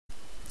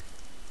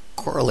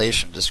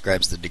correlation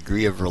describes the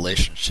degree of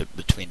relationship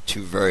between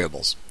two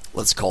variables.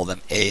 Let's call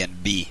them A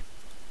and B.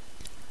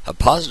 A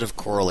positive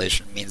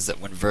correlation means that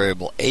when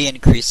variable A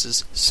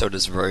increases, so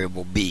does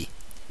variable B.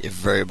 If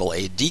variable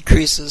A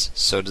decreases,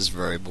 so does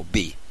variable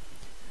B.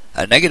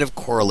 A negative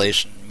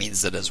correlation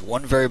means that as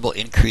one variable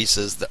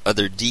increases, the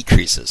other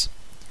decreases.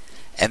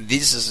 And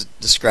this is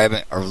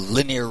describing a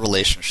linear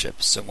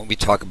relationship. So when we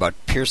talk about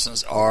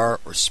Pearson's R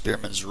or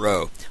Spearman's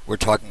rho, we're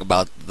talking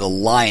about the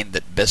line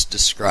that best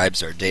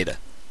describes our data.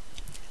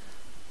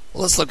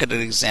 Well, let's look at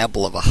an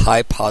example of a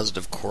high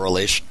positive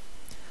correlation.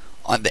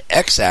 On the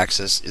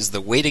x-axis is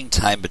the waiting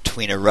time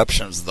between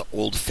eruptions of the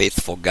Old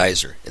Faithful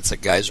geyser. It's a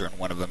geyser in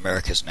one of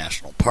America's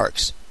national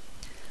parks.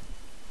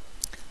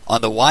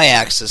 On the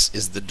y-axis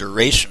is the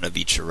duration of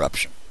each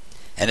eruption.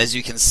 And as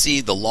you can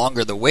see, the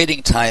longer the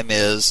waiting time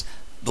is,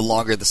 the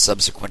longer the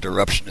subsequent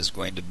eruption is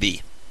going to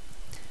be.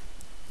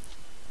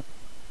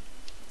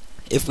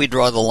 If we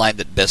draw the line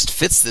that best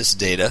fits this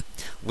data,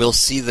 we'll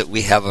see that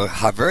we have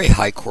a very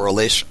high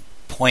correlation,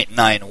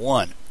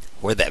 0.91,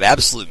 where the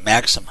absolute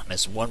maximum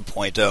is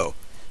 1.0.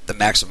 The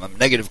maximum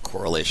negative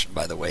correlation,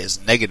 by the way, is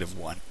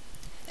 -1.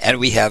 And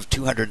we have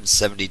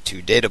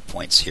 272 data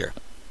points here.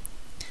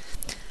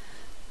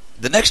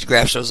 The next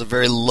graph shows a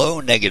very low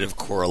negative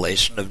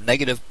correlation of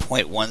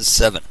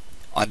 -0.17.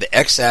 On the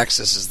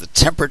x-axis is the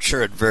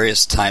temperature at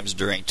various times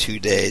during 2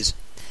 days,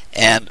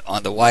 and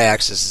on the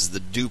y-axis is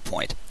the dew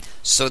point.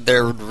 So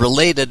they're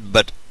related,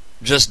 but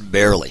just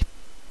barely.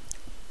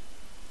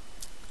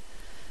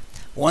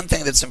 One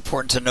thing that's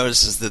important to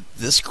notice is that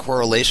this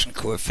correlation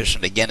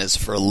coefficient, again, is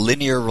for a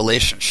linear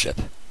relationship.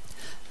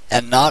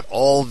 And not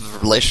all the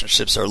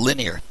relationships are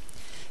linear.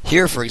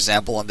 Here, for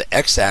example, on the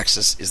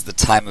x-axis is the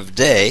time of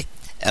day,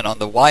 and on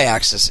the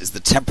y-axis is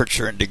the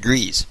temperature in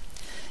degrees.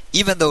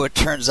 Even though it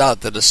turns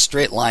out that a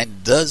straight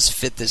line does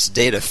fit this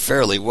data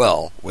fairly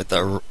well, with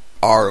a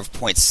R of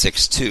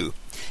 0.62,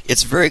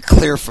 it's very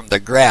clear from the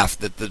graph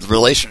that the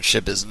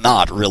relationship is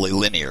not really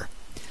linear.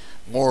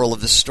 Moral of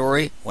the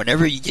story,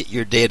 whenever you get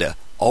your data,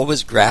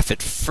 always graph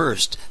it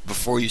first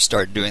before you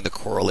start doing the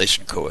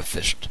correlation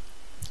coefficient.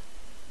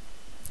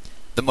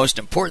 The most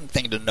important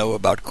thing to know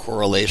about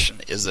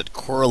correlation is that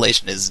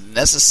correlation is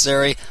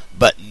necessary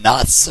but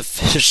not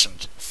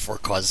sufficient for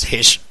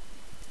causation.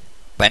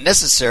 By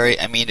necessary,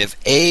 I mean if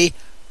A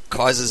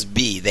causes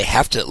B, they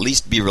have to at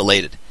least be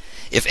related.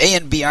 If A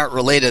and B aren't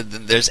related,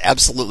 then there's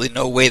absolutely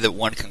no way that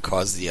one can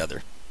cause the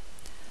other.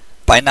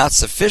 By not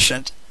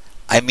sufficient,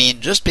 I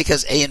mean just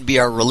because A and B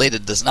are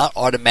related does not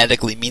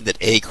automatically mean that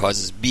A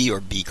causes B or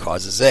B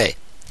causes A.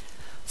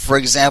 For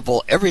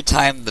example, every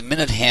time the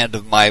minute hand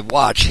of my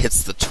watch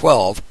hits the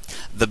 12,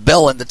 the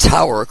bell in the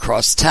tower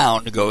across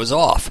town goes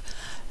off.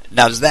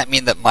 Now, does that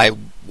mean that my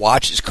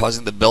watch is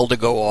causing the bell to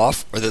go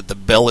off, or that the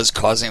bell is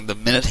causing the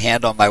minute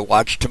hand on my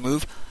watch to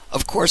move?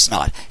 Of course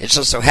not. It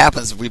just so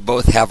happens that we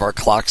both have our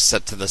clocks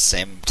set to the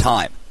same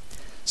time.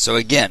 So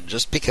again,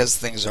 just because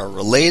things are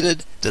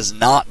related does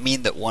not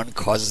mean that one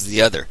causes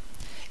the other.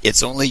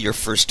 It's only your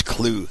first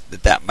clue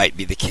that that might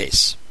be the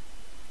case.